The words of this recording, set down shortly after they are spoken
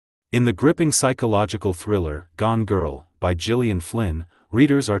In the gripping psychological thriller, Gone Girl, by Gillian Flynn,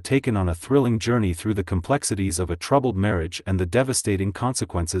 readers are taken on a thrilling journey through the complexities of a troubled marriage and the devastating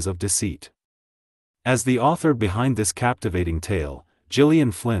consequences of deceit. As the author behind this captivating tale,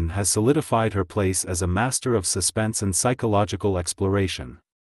 Gillian Flynn has solidified her place as a master of suspense and psychological exploration.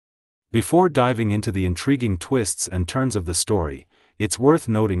 Before diving into the intriguing twists and turns of the story, it's worth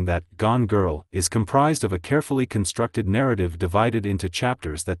noting that Gone Girl is comprised of a carefully constructed narrative divided into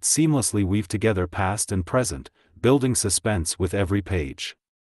chapters that seamlessly weave together past and present, building suspense with every page.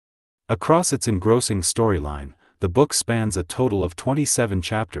 Across its engrossing storyline, the book spans a total of 27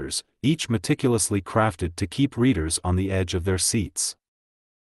 chapters, each meticulously crafted to keep readers on the edge of their seats.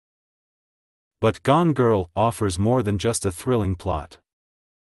 But Gone Girl offers more than just a thrilling plot.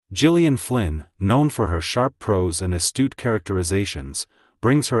 Gillian Flynn, known for her sharp prose and astute characterizations,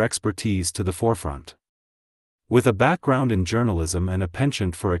 brings her expertise to the forefront. With a background in journalism and a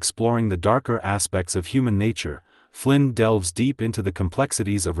penchant for exploring the darker aspects of human nature, Flynn delves deep into the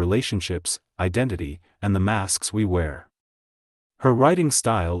complexities of relationships, identity, and the masks we wear. Her writing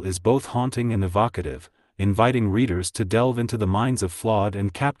style is both haunting and evocative, inviting readers to delve into the minds of flawed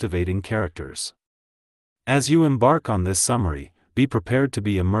and captivating characters. As you embark on this summary, be prepared to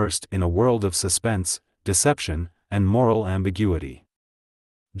be immersed in a world of suspense, deception, and moral ambiguity.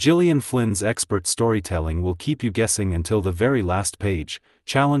 Gillian Flynn's expert storytelling will keep you guessing until the very last page,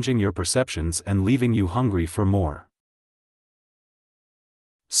 challenging your perceptions and leaving you hungry for more.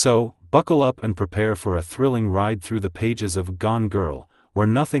 So, buckle up and prepare for a thrilling ride through the pages of Gone Girl, where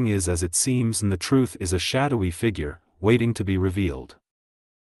nothing is as it seems and the truth is a shadowy figure, waiting to be revealed.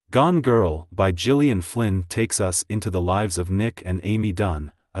 Gone Girl, by Gillian Flynn, takes us into the lives of Nick and Amy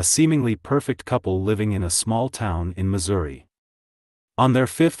Dunne, a seemingly perfect couple living in a small town in Missouri. On their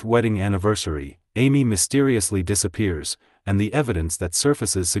 5th wedding anniversary, Amy mysteriously disappears, and the evidence that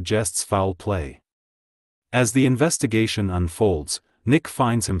surfaces suggests foul play. As the investigation unfolds, Nick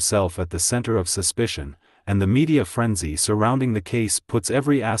finds himself at the center of suspicion, and the media frenzy surrounding the case puts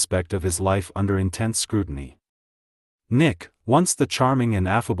every aspect of his life under intense scrutiny. Nick, once the charming and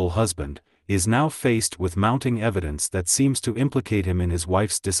affable husband, is now faced with mounting evidence that seems to implicate him in his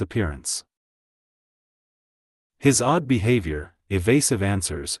wife's disappearance. His odd behavior, evasive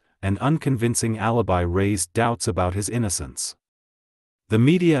answers, and unconvincing alibi raise doubts about his innocence. The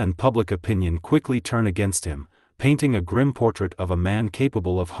media and public opinion quickly turn against him, painting a grim portrait of a man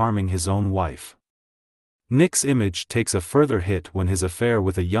capable of harming his own wife. Nick's image takes a further hit when his affair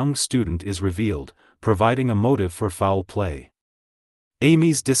with a young student is revealed, providing a motive for foul play.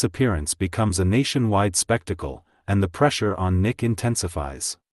 Amy's disappearance becomes a nationwide spectacle, and the pressure on Nick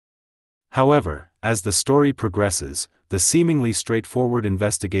intensifies. However, as the story progresses, the seemingly straightforward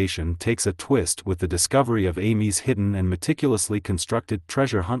investigation takes a twist with the discovery of Amy's hidden and meticulously constructed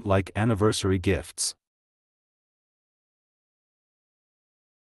treasure hunt like anniversary gifts.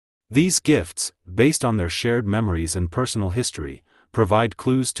 These gifts, based on their shared memories and personal history, provide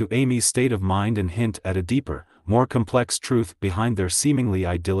clues to Amy's state of mind and hint at a deeper, more complex truth behind their seemingly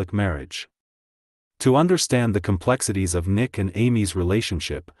idyllic marriage. To understand the complexities of Nick and Amy's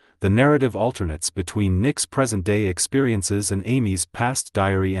relationship, the narrative alternates between Nick's present-day experiences and Amy's past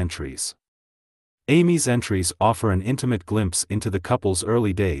diary entries. Amy's entries offer an intimate glimpse into the couple's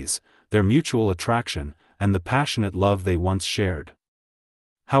early days, their mutual attraction, and the passionate love they once shared.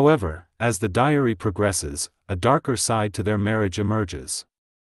 However, as the diary progresses, a darker side to their marriage emerges.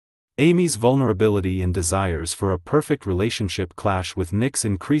 Amy's vulnerability and desires for a perfect relationship clash with Nick's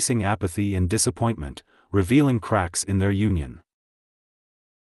increasing apathy and disappointment, revealing cracks in their union.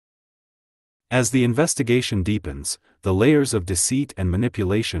 As the investigation deepens, the layers of deceit and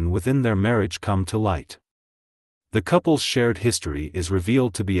manipulation within their marriage come to light. The couple's shared history is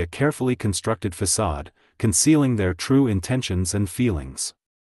revealed to be a carefully constructed facade, concealing their true intentions and feelings.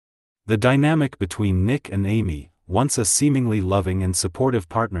 The dynamic between Nick and Amy, once a seemingly loving and supportive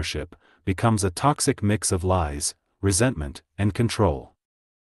partnership, becomes a toxic mix of lies, resentment, and control.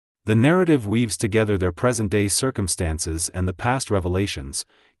 The narrative weaves together their present-day circumstances and the past revelations,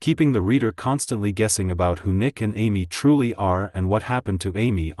 keeping the reader constantly guessing about who Nick and Amy truly are and what happened to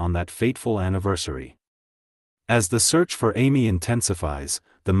Amy on that fateful anniversary. As the search for Amy intensifies,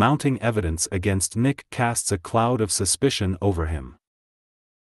 the mounting evidence against Nick casts a cloud of suspicion over him.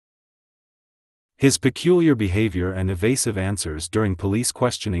 His peculiar behavior and evasive answers during police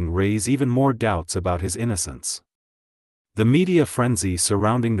questioning raise even more doubts about his innocence. The media frenzy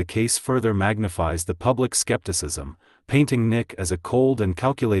surrounding the case further magnifies the public skepticism, painting Nick as a cold and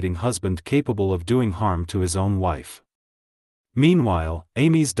calculating husband capable of doing harm to his own wife. Meanwhile,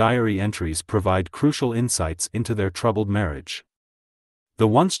 Amy's diary entries provide crucial insights into their troubled marriage. The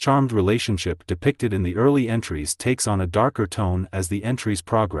once charmed relationship depicted in the early entries takes on a darker tone as the entries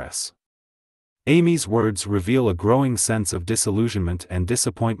progress. Amy's words reveal a growing sense of disillusionment and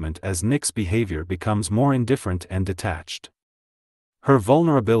disappointment as Nick's behavior becomes more indifferent and detached. Her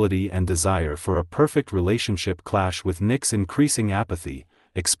vulnerability and desire for a perfect relationship clash with Nick's increasing apathy,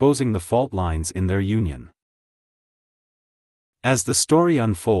 exposing the fault lines in their union. As the story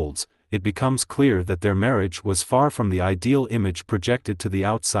unfolds, it becomes clear that their marriage was far from the ideal image projected to the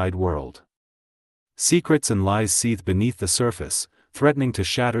outside world. Secrets and lies seethe beneath the surface, threatening to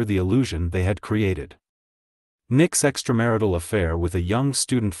shatter the illusion they had created. Nick's extramarital affair with a young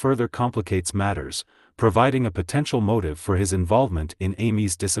student further complicates matters, providing a potential motive for his involvement in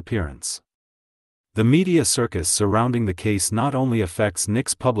Amy's disappearance. The media circus surrounding the case not only affects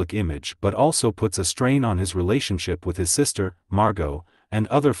Nick's public image but also puts a strain on his relationship with his sister, Margot, and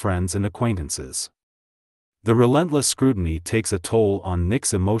other friends and acquaintances. The relentless scrutiny takes a toll on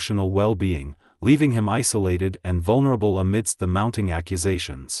Nick's emotional well-being, leaving him isolated and vulnerable amidst the mounting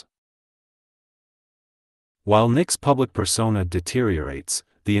accusations. While Nick's public persona deteriorates,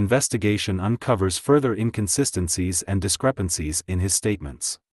 the investigation uncovers further inconsistencies and discrepancies in his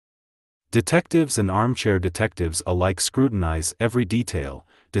statements. Detectives and armchair detectives alike scrutinize every detail,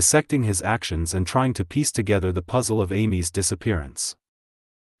 dissecting his actions and trying to piece together the puzzle of Amy's disappearance.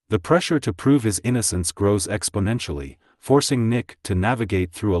 The pressure to prove his innocence grows exponentially, forcing Nick to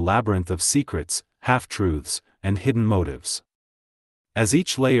navigate through a labyrinth of secrets, half-truths, and hidden motives. As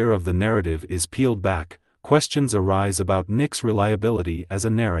each layer of the narrative is peeled back, questions arise about Nick's reliability as a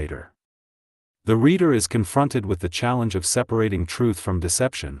narrator. The reader is confronted with the challenge of separating truth from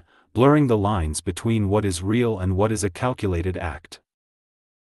deception, blurring the lines between what is real and what is a calculated act.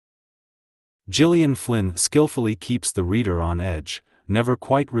 Gillian Flynn skillfully keeps the reader on edge, never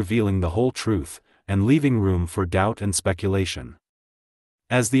quite revealing the whole truth, and leaving room for doubt and speculation.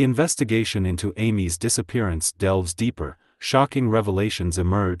 As the investigation into Amy's disappearance delves deeper, shocking revelations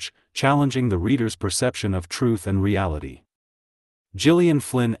emerge, challenging the reader's perception of truth and reality. Gillian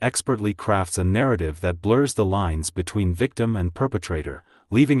Flynn expertly crafts a narrative that blurs the lines between victim and perpetrator,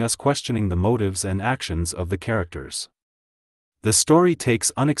 leaving us questioning the motives and actions of the characters. The story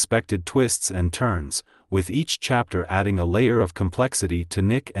takes unexpected twists and turns, with each chapter adding a layer of complexity to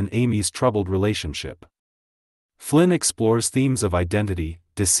Nick and Amy's troubled relationship. Flynn explores themes of identity,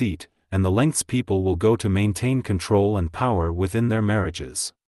 deceit, and the lengths people will go to maintain control and power within their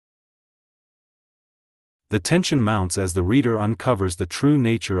marriages. The tension mounts as the reader uncovers the true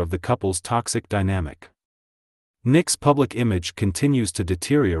nature of the couple's toxic dynamic. Nick's public image continues to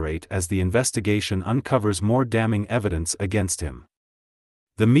deteriorate as the investigation uncovers more damning evidence against him.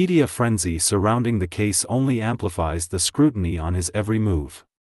 The media frenzy surrounding the case only amplifies the scrutiny on his every move.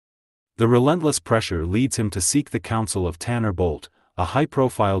 The relentless pressure leads him to seek the counsel of Tanner Bolt, a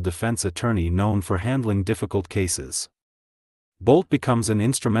high-profile defense attorney known for handling difficult cases. Bolt becomes an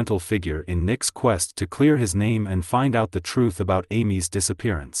instrumental figure in Nick's quest to clear his name and find out the truth about Amy's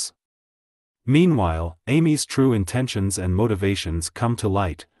disappearance. Meanwhile, Amy's true intentions and motivations come to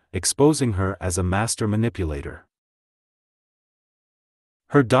light, exposing her as a master manipulator.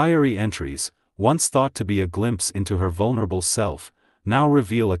 Her diary entries, once thought to be a glimpse into her vulnerable self, now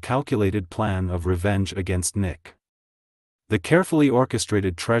reveal a calculated plan of revenge against Nick. The carefully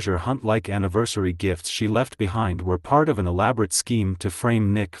orchestrated treasure hunt-like anniversary gifts she left behind were part of an elaborate scheme to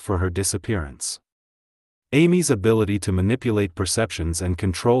frame Nick for her disappearance. Amy's ability to manipulate perceptions and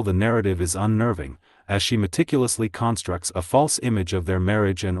control the narrative is unnerving, as she meticulously constructs a false image of their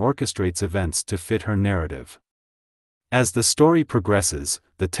marriage and orchestrates events to fit her narrative. As the story progresses,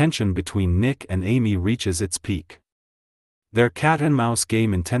 the tension between Nick and Amy reaches its peak. Their cat-and-mouse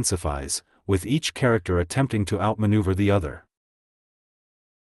game intensifies, with each character attempting to outmaneuver the other.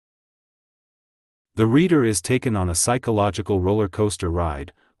 The reader is taken on a psychological roller coaster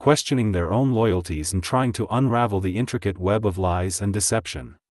ride, questioning their own loyalties and trying to unravel the intricate web of lies and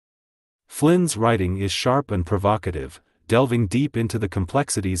deception. Flynn's writing is sharp and provocative, delving deep into the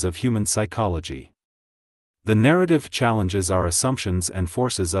complexities of human psychology. The narrative challenges our assumptions and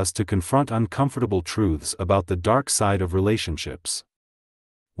forces us to confront uncomfortable truths about the dark side of relationships.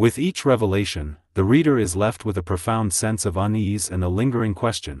 With each revelation, the reader is left with a profound sense of unease and a lingering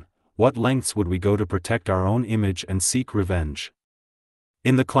question: what lengths would we go to protect our own image and seek revenge?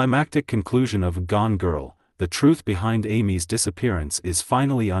 In the climactic conclusion of Gone Girl, the truth behind Amy's disappearance is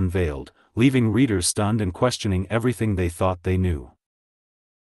finally unveiled, leaving readers stunned and questioning everything they thought they knew.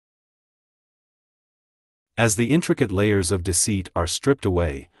 As the intricate layers of deceit are stripped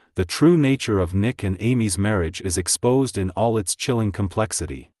away, the true nature of Nick and Amy's marriage is exposed in all its chilling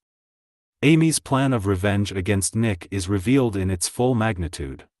complexity. Amy's plan of revenge against Nick is revealed in its full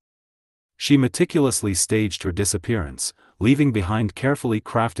magnitude. She meticulously staged her disappearance, leaving behind carefully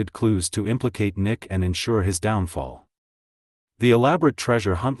crafted clues to implicate Nick and ensure his downfall. The elaborate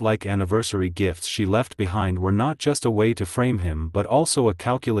treasure hunt-like anniversary gifts she left behind were not just a way to frame him but also a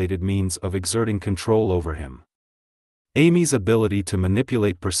calculated means of exerting control over him. Amy's ability to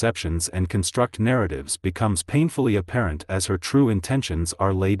manipulate perceptions and construct narratives becomes painfully apparent as her true intentions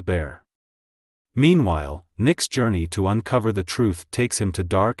are laid bare. Meanwhile, Nick's journey to uncover the truth takes him to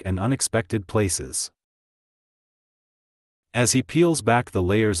dark and unexpected places. As he peels back the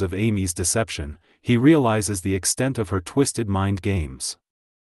layers of Amy's deception, he realizes the extent of her twisted mind games.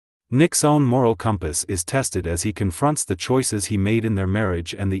 Nick's own moral compass is tested as he confronts the choices he made in their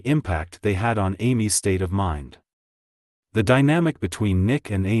marriage and the impact they had on Amy's state of mind. The dynamic between Nick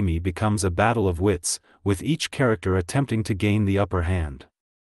and Amy becomes a battle of wits, with each character attempting to gain the upper hand.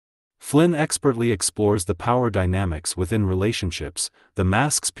 Flynn expertly explores the power dynamics within relationships, the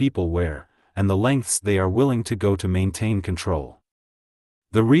masks people wear, and the lengths they are willing to go to maintain control.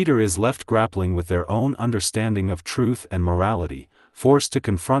 The reader is left grappling with their own understanding of truth and morality, forced to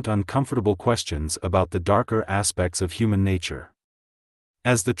confront uncomfortable questions about the darker aspects of human nature.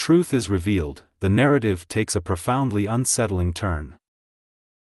 As the truth is revealed, the narrative takes a profoundly unsettling turn.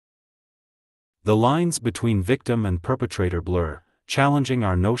 The lines between victim and perpetrator blur, challenging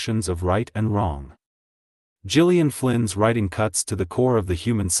our notions of right and wrong. Gillian Flynn's writing cuts to the core of the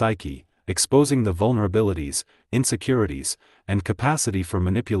human psyche, exposing the vulnerabilities, insecurities, and capacity for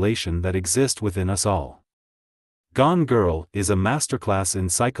manipulation that exist within us all. Gone Girl is a masterclass in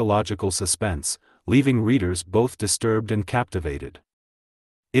psychological suspense, leaving readers both disturbed and captivated.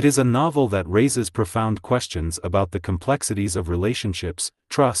 It is a novel that raises profound questions about the complexities of relationships,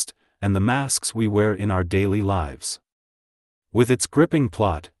 trust, and the masks we wear in our daily lives. With its gripping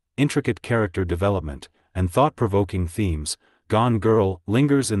plot, intricate character development, and thought-provoking themes, Gone Girl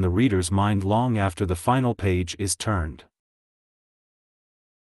lingers in the reader's mind long after the final page is turned.